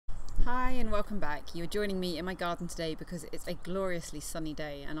Hi and welcome back. You're joining me in my garden today because it's a gloriously sunny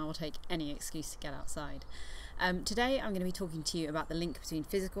day and I will take any excuse to get outside. Today I'm going to be talking to you about the link between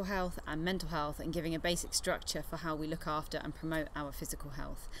physical health and mental health and giving a basic structure for how we look after and promote our physical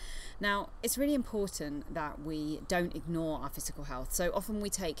health. Now, it's really important that we don't ignore our physical health. So often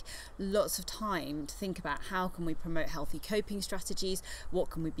we take lots of time to think about how can we promote healthy coping strategies, what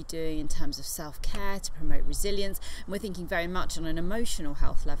can we be doing in terms of self-care to promote resilience, and we're thinking very much on an emotional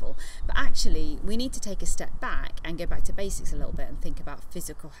health level. But actually, we need to take a step back and go back to basics a little bit and think about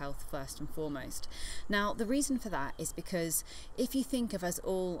physical health first and foremost. Now, the reason for that is because if you think of us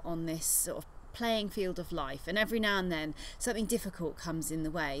all on this sort of playing field of life, and every now and then something difficult comes in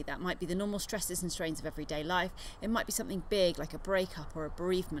the way. That might be the normal stresses and strains of everyday life. It might be something big like a breakup or a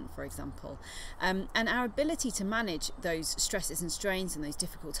bereavement, for example, and our ability to manage those stresses and strains and those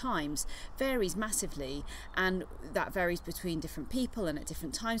difficult times varies massively, and that varies between different people and at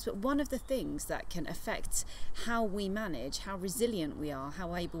different times. But one of the things that can affect how we manage, how resilient we are,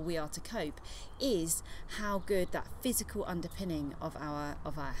 how able we are to cope, is how good that physical underpinning of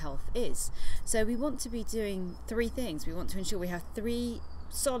our health is. So we want to be doing three things. We want to ensure we have three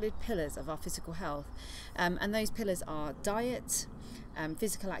solid pillars of our physical health, and those pillars are diet,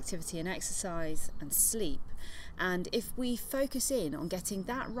 physical activity and exercise, and sleep. And if we focus in on getting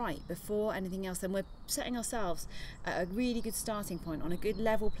that right before anything else, then we're setting ourselves at a really good starting point on a good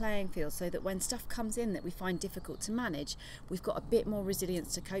level playing field, so that when stuff comes in that we find difficult to manage, we've got a bit more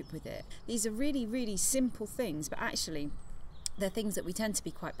resilience to cope with it. These are really, really simple things, but actually they're things that we tend to be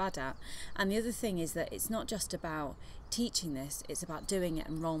quite bad at. And the other thing is that it's not just about teaching this, it's about doing it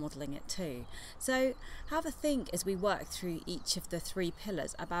and role modelling it too. So have a think as we work through each of the three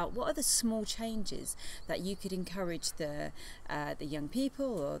pillars about what are the small changes that you could encourage the young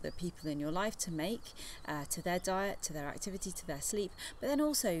people or the people in your life to make to their diet, to their activity, to their sleep. But then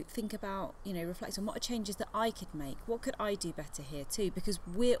also think about, reflect on what are changes that I could make, what could I do better here too, because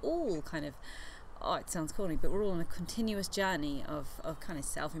we're all kind of, it sounds corny, but we're all on a continuous journey of kind of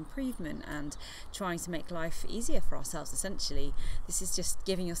self-improvement and trying to make life easier for ourselves, essentially. This is just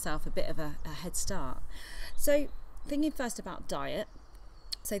giving yourself a bit of a head start. So thinking first about diet.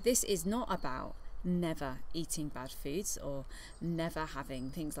 So this is not about never eating bad foods or never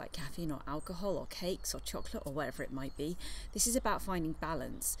having things like caffeine or alcohol or cakes or chocolate or whatever it might be. This is about finding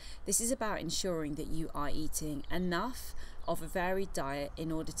balance. This is about ensuring that you are eating enough of a varied diet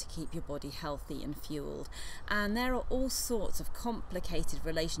in order to keep your body healthy and fueled. And there are all sorts of complicated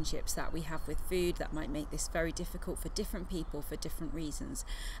relationships that we have with food that might make this very difficult for different people for different reasons.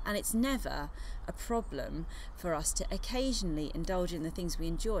 And it's never a problem for us to occasionally indulge in the things we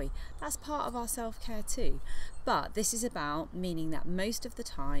enjoy. That's part of our self-care too. But this is about meaning that most of the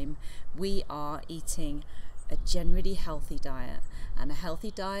time we are eating a generally healthy diet. And a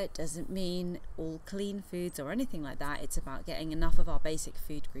healthy diet doesn't mean all clean foods or anything like that. It's about getting enough of our basic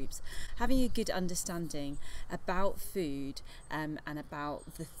food groups. Having a good understanding about food and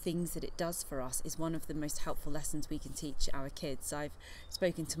about the things that it does for us is one of the most helpful lessons we can teach our kids. I've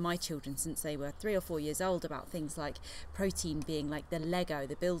spoken to my children since they were 3 or 4 years old about things like protein being like the Lego,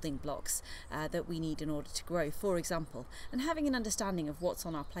 the building blocks that we need in order to grow, for example. And having an understanding of what's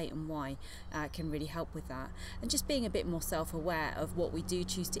on our plate and why can really help with that. And just being a bit more self-aware of what we do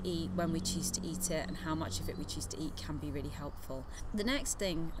choose to eat, when we choose to eat it, and how much of it we choose to eat can be really helpful. The next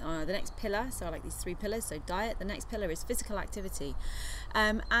thing, the next pillar, so I like these three pillars, so diet, the next pillar is physical activity.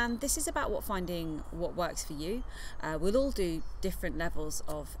 And this is about finding what works for you. We'll all do different levels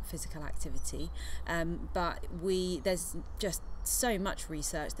of physical activity, but there's just so much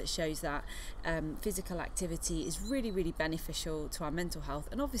research that shows that physical activity is really, really beneficial to our mental health,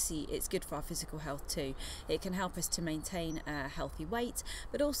 and obviously it's good for our physical health too. It can help us to maintain a healthy weight,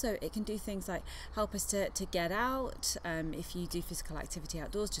 but also it can do things like help us to get out. If you do physical activity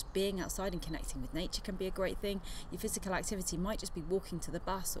outdoors, just being outside and connecting with nature can be a great thing. Your physical activity might just be walking to the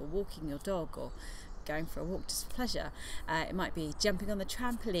bus or walking your dog or going for a walk just for pleasure. It might be jumping on the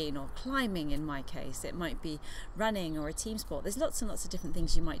trampoline or climbing in my case. It might be running or a team sport. There's lots and lots of different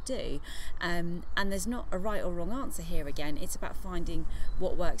things you might do, and there's not a right or wrong answer here. Again, it's about finding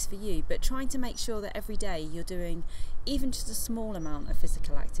what works for you, but trying to make sure that every day you're doing even just a small amount of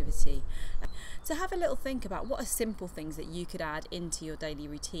physical activity. So have a little think about what are simple things that you could add into your daily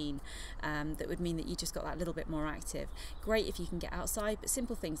routine that would mean that you just got that little bit more active. Great if you can get outside, but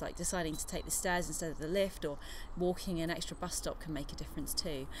simple things like deciding to take the stairs instead of the lift, or walking an extra bus stop can make a difference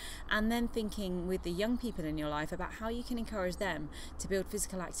too. And then thinking with the young people in your life about how you can encourage them to build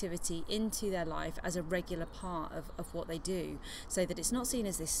physical activity into their life as a regular part of what they do, so that it's not seen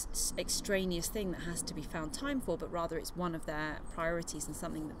as this extraneous thing that has to be found time for, but rather rather it's one of their priorities and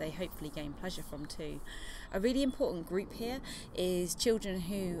something that they hopefully gain pleasure from too. A really important group here is children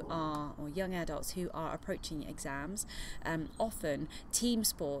who are, or young adults who are approaching exams. Often team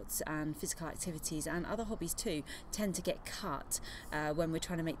sports and physical activities and other hobbies too tend to get cut when we're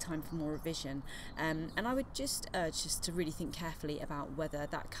trying to make time for more revision, and I would just urge just to really think carefully about whether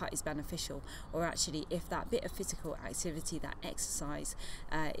that cut is beneficial, or actually if that bit of physical activity, that exercise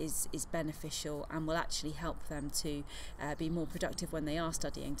is beneficial and will actually help them to be more productive when they are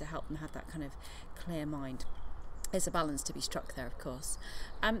studying, to help them have that kind of clear mind. There's a balance to be struck there, of course.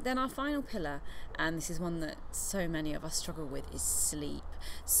 Then our final pillar, and this is one that so many of us struggle with, is sleep.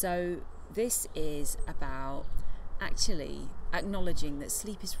 So this is about actually acknowledging that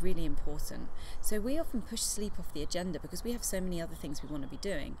sleep is really important. So we often push sleep off the agenda because we have so many other things we want to be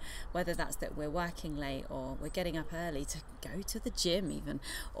doing, whether that's that we're working late or we're getting up early to go to the gym even,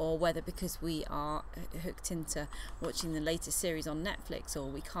 or whether because we are hooked into watching the latest series on Netflix, or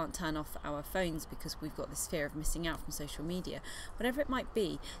we can't turn off our phones because we've got this fear of missing out from social media. Whatever it might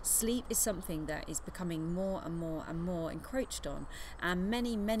be, sleep is something that is becoming more and more and more encroached on, and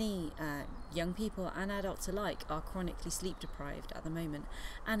many young people and adults alike are chronically sleep deprived at the moment,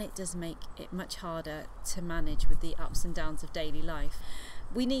 and it does make it much harder to manage with the ups and downs of daily life.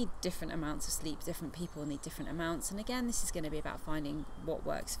 We need different amounts of sleep, different people need different amounts, and again this is going to be about finding what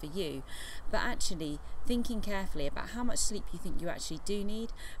works for you, but actually thinking carefully about how much sleep you think you actually do need,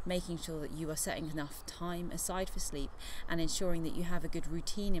 making sure that you are setting enough time aside for sleep, and ensuring that you have a good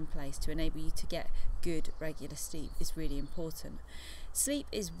routine in place to enable you to get good regular sleep is really important. Sleep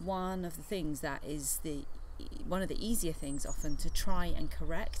is one of the things that is one of the easier things often to try and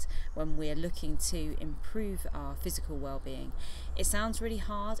correct when we're looking to improve our physical well-being. It sounds really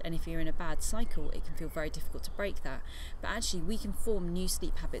hard, and if you're in a bad cycle it can feel very difficult to break that, but actually we can form new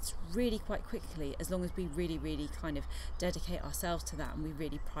sleep habits really quite quickly as long as we really kind of dedicate ourselves to that and we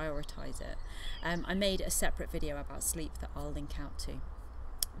really prioritize it. I made a separate video about sleep that I'll link out to.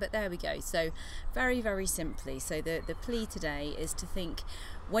 But there we go. So very simply, so the plea today is to think,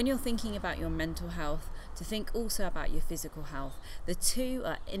 when you're thinking about your mental health, to think also about your physical health. The two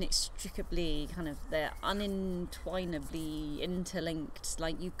are inextricably they're unentwinably interlinked,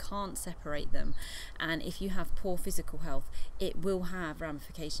 like you can't separate them. And if you have poor physical health, it will have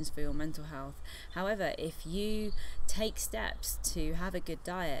ramifications for your mental health. However, if you take steps to have a good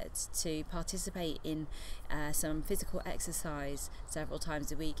diet, to participate in some physical exercise several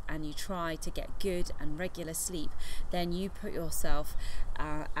times a week, and you try to get good and regular sleep, then you put yourself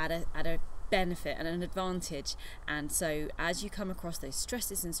at a benefit and an advantage, and so as you come across those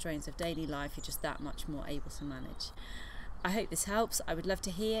stresses and strains of daily life, you're just that much more able to manage. I hope this helps. I would love to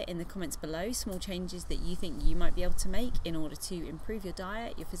hear in the comments below small changes that you think you might be able to make in order to improve your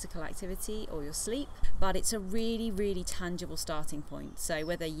diet, your physical activity, or your sleep. But it's a really tangible starting point. So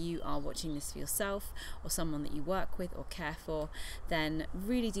whether you are watching this for yourself or someone that you work with or care for, then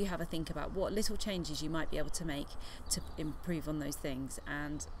really do have a think about what little changes you might be able to make to improve on those things,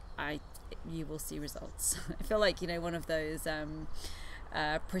 and you will see results. I feel like, one of those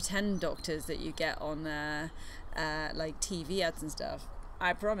pretend doctors that you get on like TV ads and stuff.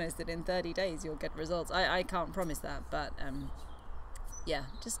 I promise that in 30 days you'll get results. I can't promise that, but yeah,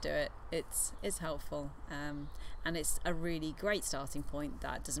 just do it. It's helpful, and it's a really great starting point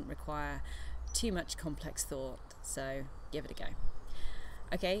that doesn't require too much complex thought, so give it a go.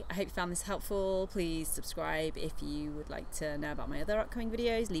 Okay, I hope you found this helpful. Please subscribe if you would like to know about my other upcoming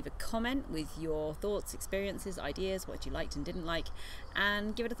videos. Leave a comment with your thoughts, experiences, ideas, what you liked and didn't like,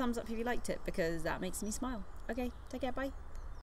 and give it a thumbs up if you liked it, because that makes me smile. Okay, take care, bye.